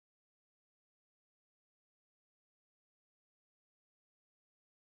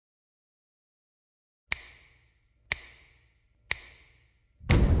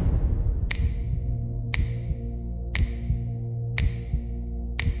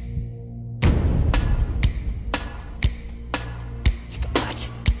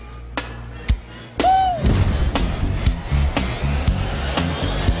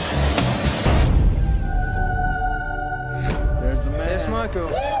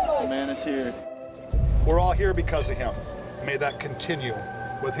is here. We're all here because of him. May that continue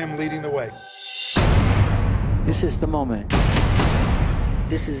with him leading the way. This is the moment.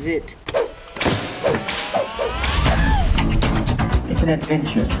 This is it. It's an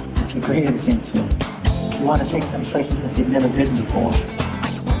adventure. It's a great adventure. You want to take them places that they've never been before.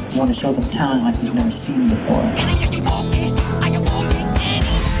 You want to show them town like they've never seen before.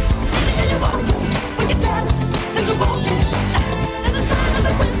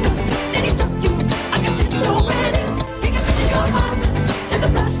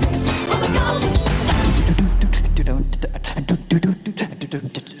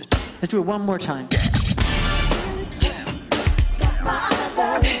 Let's do it one more time.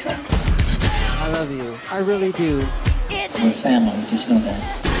 I love you. I really do. We're family, just know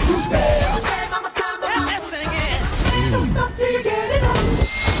that.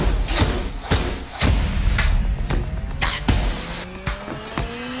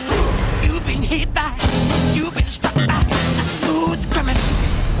 You've been hit by, you've been struck by a smooth criminal.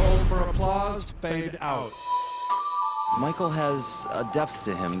 Hold for applause, fade out. Michael has a depth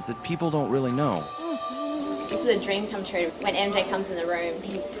to him that people don't really know. This is a dream come true. When MJ comes in the room,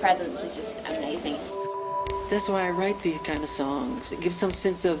 his presence is just amazing. That's why I write these kind of songs. It gives some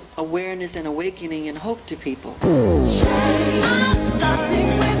sense of awareness and awakening and hope to people. The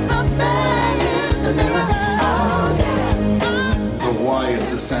why at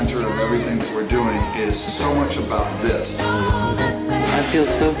the center of everything that we're doing is so much about this. I feel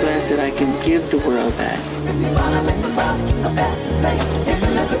so blessed that I can give the world that.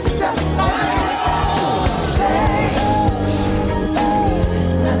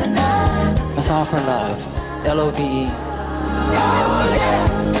 Let's offer love. Love.